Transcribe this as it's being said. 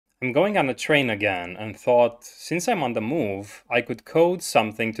I'm going on a train again and thought, since I'm on the move, I could code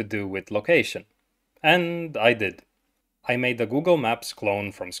something to do with location. And I did. I made a Google Maps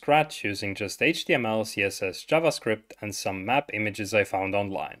clone from scratch using just HTML, CSS, JavaScript, and some map images I found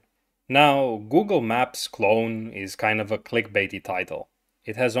online. Now, Google Maps clone is kind of a clickbaity title.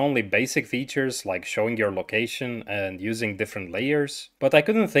 It has only basic features like showing your location and using different layers, but I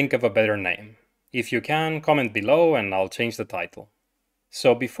couldn't think of a better name. If you can, comment below and I'll change the title.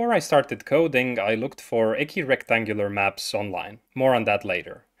 So before I started coding, I looked for equirectangular maps online. More on that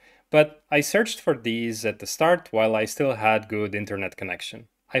later. But I searched for these at the start while I still had good internet connection.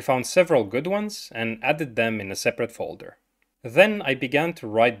 I found several good ones and added them in a separate folder. Then I began to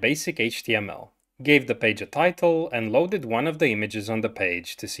write basic HTML, gave the page a title and loaded one of the images on the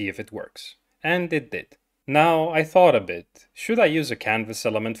page to see if it works. And it did. Now I thought a bit, should I use a canvas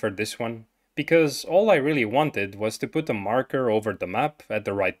element for this one? Because all I really wanted was to put a marker over the map at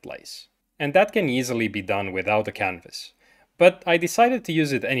the right place. And that can easily be done without a canvas. But I decided to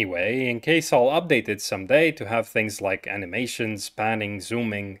use it anyway, in case I'll update it someday to have things like animations, panning,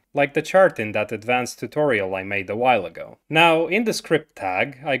 zooming, like the chart in that advanced tutorial I made a while ago. Now, in the script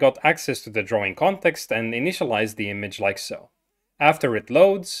tag, I got access to the drawing context and initialized the image like so. After it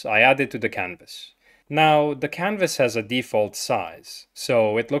loads, I add it to the canvas. Now, the canvas has a default size,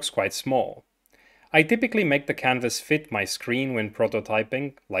 so it looks quite small. I typically make the canvas fit my screen when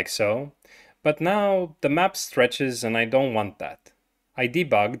prototyping, like so, but now the map stretches and I don't want that. I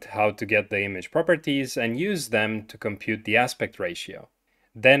debugged how to get the image properties and used them to compute the aspect ratio.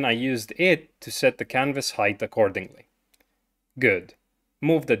 Then I used it to set the canvas height accordingly. Good.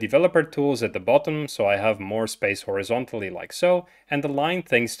 Move the developer tools at the bottom so I have more space horizontally like so, and align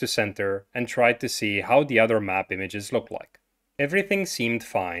things to center and try to see how the other map images look like. Everything seemed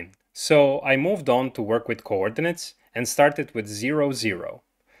fine, so I moved on to work with coordinates and started with 0, 0.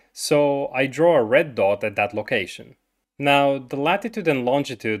 So I draw a red dot at that location. Now, the latitude and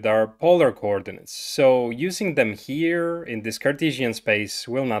longitude are polar coordinates, so using them here in this Cartesian space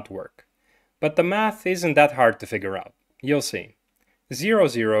will not work. But the math isn't that hard to figure out. You'll see. 0,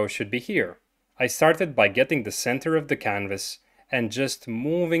 0 should be here. I started by getting the center of the canvas and just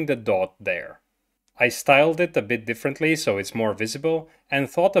moving the dot there. I styled it a bit differently so it's more visible and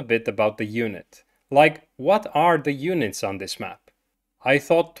thought a bit about the unit. Like, what are the units on this map? I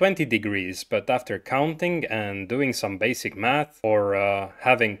thought 20 degrees, but after counting and doing some basic math, or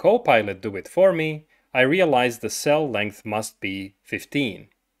having Copilot do it for me, I realized the cell length must be 15.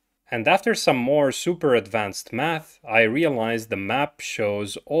 And after some more super advanced math, I realized the map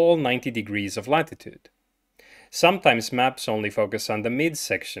shows all 90 degrees of latitude. Sometimes maps only focus on the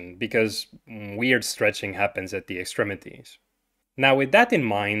midsection because weird stretching happens at the extremities. Now with that in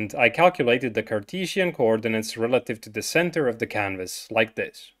mind, I calculated the Cartesian coordinates relative to the center of the canvas, like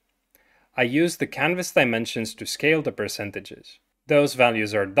this. I used the canvas dimensions to scale the percentages. Those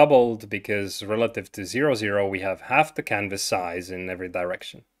values are doubled because relative to 0, 0 we have half the canvas size in every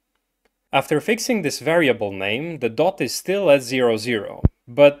direction. After fixing this variable name, the dot is still at 0, 0,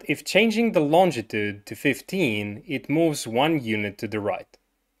 but if changing the longitude to 15, it moves 1 unit to the right.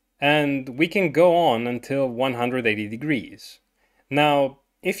 And we can go on until 180 degrees. Now,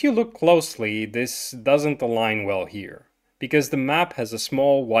 if you look closely, this doesn't align well here, because the map has a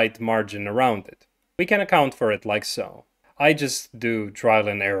small white margin around it. We can account for it like so. I just do trial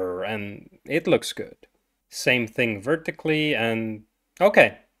and error, and it looks good. Same thing vertically, and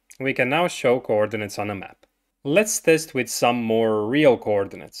okay. We can now show coordinates on a map. Let's test with some more real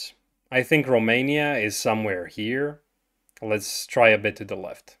coordinates. I think Romania is somewhere here. Let's try a bit to the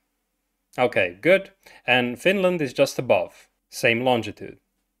left. Okay, good. And Finland is just above. Same longitude.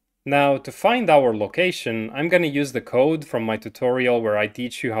 Now, to find our location, I'm going to use the code from my tutorial where I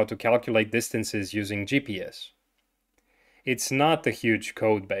teach you how to calculate distances using GPS. It's not a huge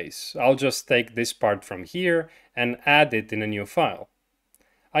code base. I'll just take this part from here and add it in a new file.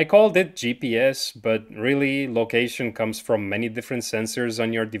 I called it GPS, but really location comes from many different sensors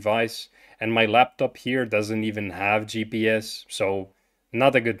on your device, and my laptop here doesn't even have GPS, so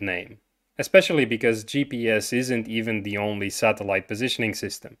not a good name. Especially because GPS isn't even the only satellite positioning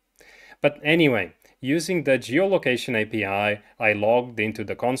system. But anyway, using the geolocation API, I logged into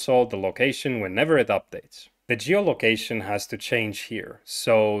the console the location whenever it updates. The geolocation has to change here,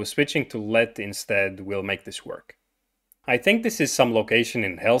 so switching to let instead will make this work. I think this is some location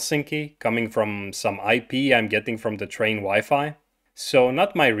in Helsinki, coming from some IP I'm getting from the train Wi-Fi. So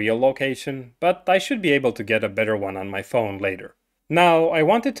not my real location, but I should be able to get a better one on my phone later. Now, I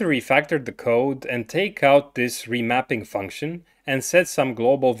wanted to refactor the code and take out this remapping function and set some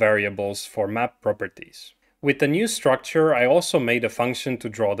global variables for map properties. With the new structure, I also made a function to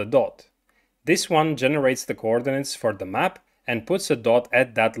draw the dot. This one generates the coordinates for the map and puts a dot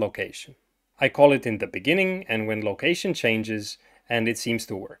at that location. I call it in the beginning and when location changes, and it seems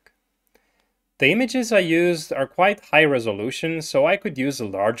to work. The images I used are quite high resolution, so I could use a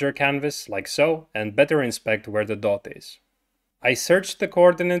larger canvas like so and better inspect where the dot is. I searched the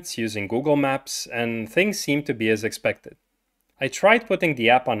coordinates using Google Maps and things seemed to be as expected. I tried putting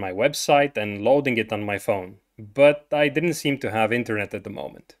the app on my website and loading it on my phone, but I didn't seem to have internet at the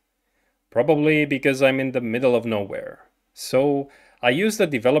moment. Probably because I'm in the middle of nowhere. So I used the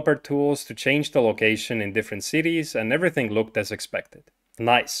developer tools to change the location in different cities and everything looked as expected.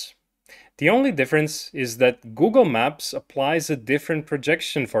 Nice. The only difference is that Google Maps applies a different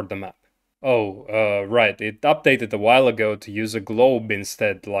projection for the map. Oh, right, it updated a while ago to use a globe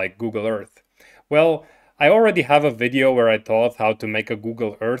instead, like Google Earth. Well, I already have a video where I taught how to make a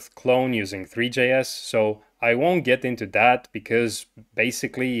Google Earth clone using Three.js, so I won't get into that because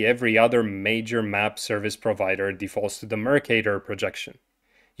basically every other major map service provider defaults to the Mercator projection.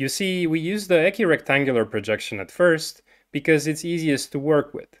 You see, we use the equirectangular projection at first because it's easiest to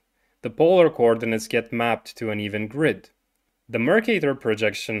work with. The polar coordinates get mapped to an even grid. The Mercator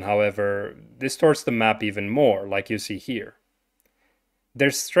projection, however, distorts the map even more, like you see here.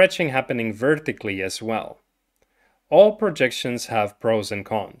 There's stretching happening vertically as well. All projections have pros and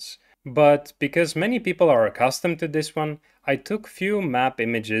cons, but because many people are accustomed to this one, I took few map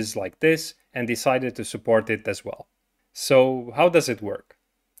images like this and decided to support it as well. So how does it work?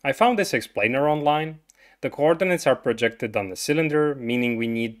 I found this explainer online. The coordinates are projected on the cylinder, meaning we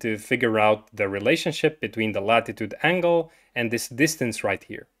need to figure out the relationship between the latitude angle and this distance right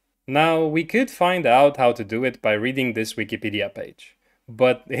here. Now, we could find out how to do it by reading this Wikipedia page,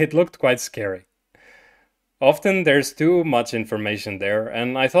 but it looked quite scary. Often there's too much information there,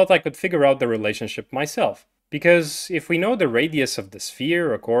 and I thought I could figure out the relationship myself. Because if we know the radius of the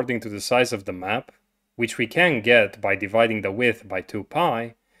sphere according to the size of the map, which we can get by dividing the width by 2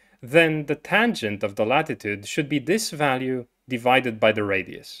 pi, then the tangent of the latitude should be this value divided by the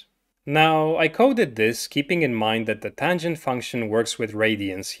radius. Now, I coded this keeping in mind that the tangent function works with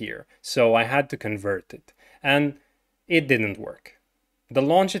radians here, so I had to convert it, and it didn't work. The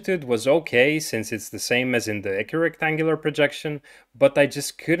longitude was okay since it's the same as in the equirectangular projection, but I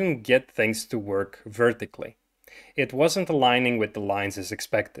just couldn't get things to work vertically. It wasn't aligning with the lines as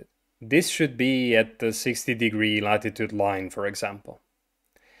expected. This should be at the 60-degree latitude line, for example.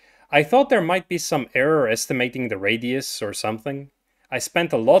 I thought there might be some error estimating the radius or something. I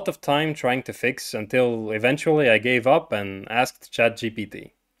spent a lot of time trying to fix until eventually I gave up and asked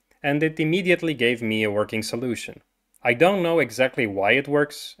ChatGPT. And it immediately gave me a working solution. I don't know exactly why it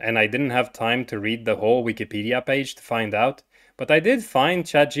works, and I didn't have time to read the whole Wikipedia page to find out, but I did find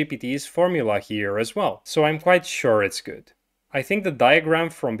ChatGPT's formula here as well, so I'm quite sure it's good. I think the diagram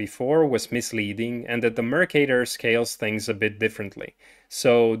from before was misleading and that the Mercator scales things a bit differently.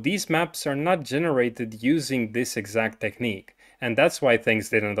 So these maps are not generated using this exact technique, and that's why things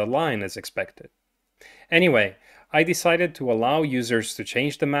didn't align as expected. Anyway, I decided to allow users to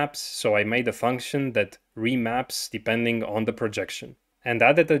change the maps, so I made a function that remaps depending on the projection, and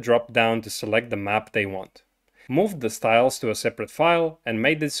added a drop-down to select the map they want. Moved the styles to a separate file and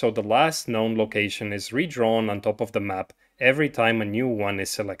made it so the last known location is redrawn on top of the map every time a new one is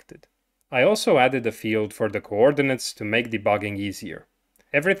selected. I also added a field for the coordinates to make debugging easier.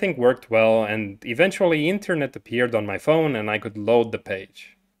 Everything worked well and eventually internet appeared on my phone and I could load the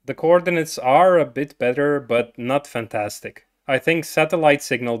page. The coordinates are a bit better but not fantastic. I think satellite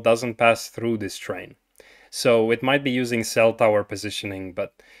signal doesn't pass through this train. So it might be using cell tower positioning,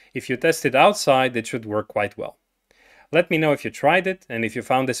 but if you test it outside it should work quite well. Let me know if you tried it and if you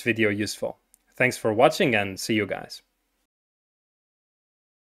found this video useful. Thanks for watching and see you guys.